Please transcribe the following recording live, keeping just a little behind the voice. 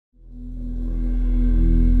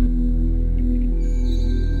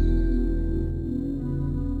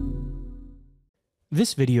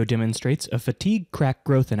This video demonstrates a fatigue crack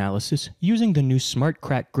growth analysis using the new Smart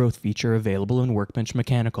Crack Growth feature available in Workbench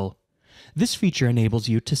Mechanical. This feature enables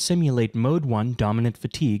you to simulate Mode 1 dominant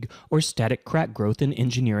fatigue or static crack growth in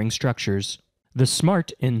engineering structures. The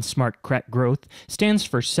SMART in Smart Crack Growth stands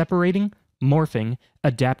for Separating, Morphing,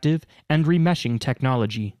 Adaptive, and Remeshing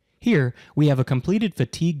Technology. Here, we have a completed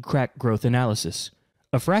fatigue crack growth analysis.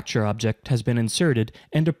 A fracture object has been inserted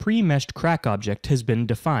and a pre-meshed crack object has been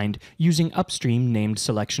defined using upstream named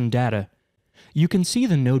selection data. You can see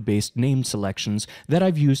the node-based named selections that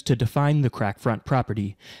I've used to define the crack front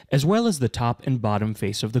property, as well as the top and bottom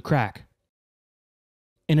face of the crack.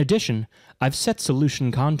 In addition, I've set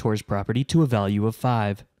solution contours property to a value of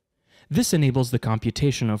 5. This enables the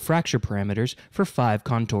computation of fracture parameters for 5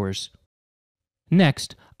 contours.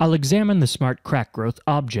 Next, I'll examine the Smart Crack Growth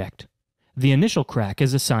object. The initial crack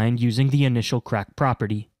is assigned using the initial crack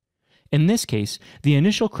property. In this case, the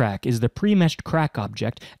initial crack is the pre-meshed crack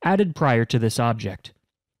object added prior to this object.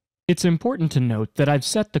 It's important to note that I've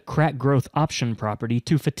set the crack growth option property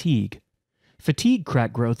to fatigue. Fatigue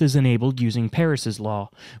crack growth is enabled using Paris's law,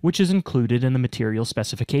 which is included in the material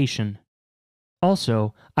specification.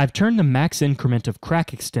 Also, I've turned the max increment of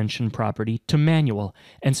crack extension property to manual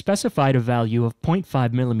and specified a value of 0.5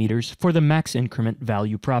 mm for the max increment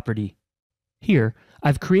value property. Here,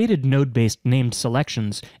 I've created node-based named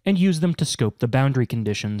selections and used them to scope the boundary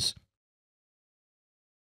conditions.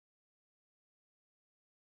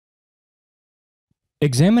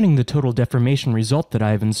 Examining the total deformation result that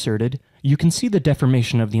I have inserted, you can see the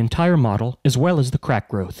deformation of the entire model as well as the crack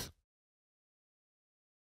growth.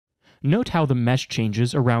 Note how the mesh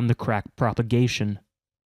changes around the crack propagation.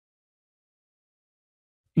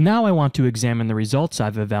 Now I want to examine the results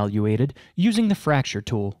I've evaluated using the fracture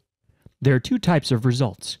tool. There are 2 types of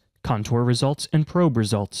results, contour results and probe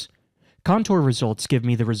results. Contour results give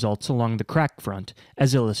me the results along the crack front,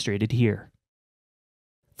 as illustrated here.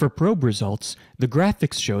 For probe results, the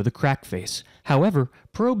graphics show the crack face. However,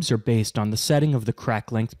 probes are based on the setting of the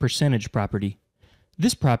crack length percentage property.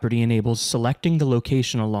 This property enables selecting the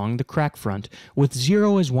location along the crack front, with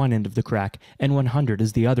 0 as one end of the crack and 100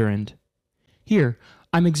 as the other end. Here,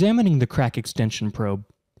 I'm examining the crack extension probe.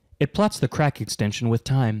 It plots the crack extension with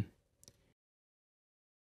time.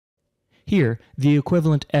 Here, the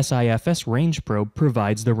equivalent SIFS range probe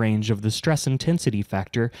provides the range of the stress intensity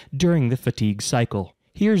factor during the fatigue cycle.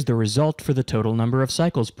 Here's the result for the total number of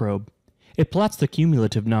cycles probe. It plots the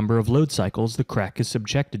cumulative number of load cycles the crack is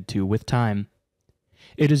subjected to with time.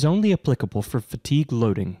 It is only applicable for fatigue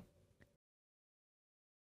loading.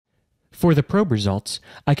 For the probe results,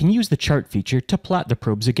 I can use the chart feature to plot the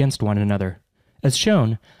probes against one another. As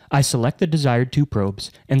shown, I select the desired 2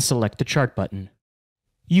 probes and select the chart button.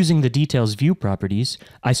 Using the Details View properties,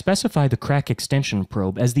 I specify the crack extension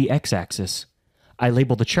probe as the x-axis. I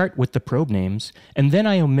label the chart with the probe names, and then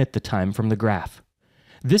I omit the time from the graph.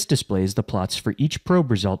 This displays the plots for each probe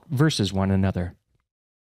result versus one another.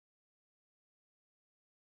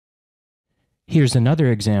 Here's another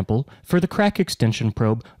example for the crack extension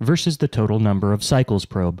probe versus the total number of cycles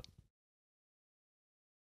probe.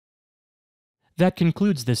 That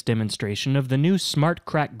concludes this demonstration of the new Smart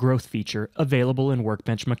Crack Growth feature available in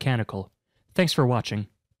Workbench Mechanical. Thanks for watching.